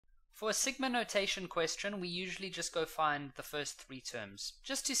For a sigma notation question, we usually just go find the first three terms,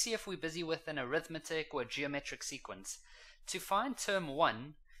 just to see if we're busy with an arithmetic or a geometric sequence. To find term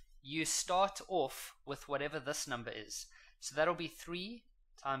 1, you start off with whatever this number is. So that'll be 3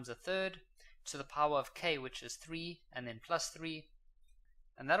 times a third to the power of k, which is 3, and then plus 3.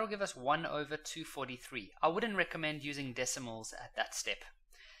 And that'll give us 1 over 243. I wouldn't recommend using decimals at that step.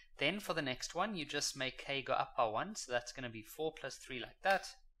 Then for the next one, you just make k go up by 1, so that's going to be 4 plus 3 like that.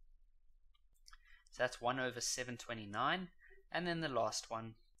 So that's 1 over 729, and then the last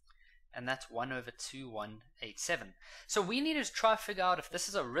one, and that's 1 over 2187. So we need to try to figure out if this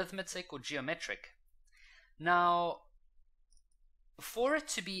is arithmetic or geometric. Now, for it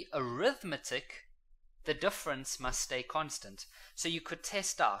to be arithmetic, the difference must stay constant. So you could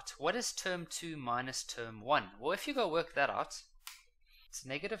test out, what is term 2 minus term 1? Well, if you go work that out, it's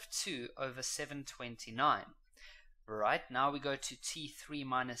negative 2 over 729. Right, now we go to t3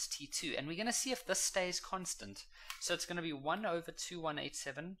 minus t2, and we're going to see if this stays constant. So it's going to be 1 over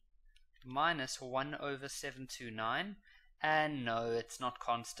 2187 minus 1 over 729, and no, it's not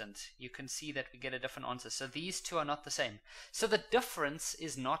constant. You can see that we get a different answer. So these two are not the same. So the difference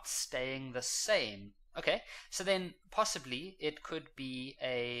is not staying the same. Okay, so then possibly it could be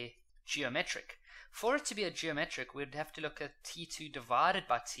a geometric. For it to be a geometric, we'd have to look at t2 divided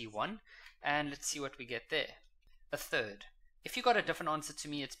by t1, and let's see what we get there. A third. If you got a different answer to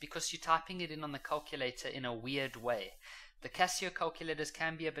me, it's because you're typing it in on the calculator in a weird way. The Casio calculators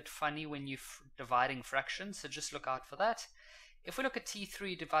can be a bit funny when you're dividing fractions, so just look out for that. If we look at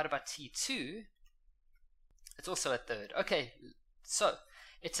t3 divided by t2, it's also a third. Okay, so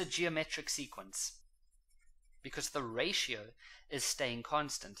it's a geometric sequence because the ratio is staying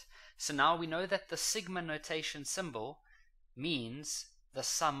constant. So now we know that the sigma notation symbol means the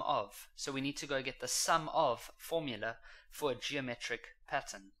sum of. So we need to go get the sum of formula for a geometric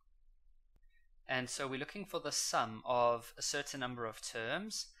pattern. And so we're looking for the sum of a certain number of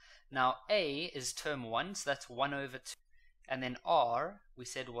terms. Now a is term 1, so that's 1 over 2. And then r, we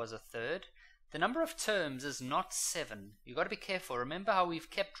said was a third. The number of terms is not 7. You've got to be careful. Remember how we've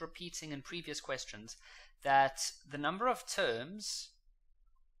kept repeating in previous questions that the number of terms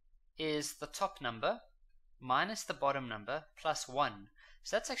is the top number minus the bottom number plus 1.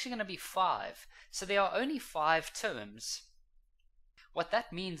 So that's actually going to be 5. So there are only 5 terms. What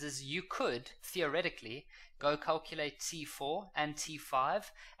that means is you could, theoretically, go calculate T4 and T5,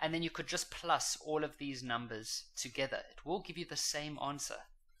 and then you could just plus all of these numbers together. It will give you the same answer.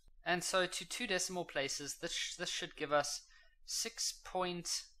 And so to 2 decimal places, this should give us 6.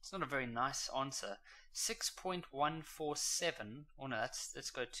 It's not a very nice answer. 6.147, or no,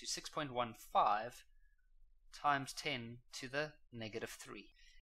 let's go to 6.15 times 10 to the negative 3.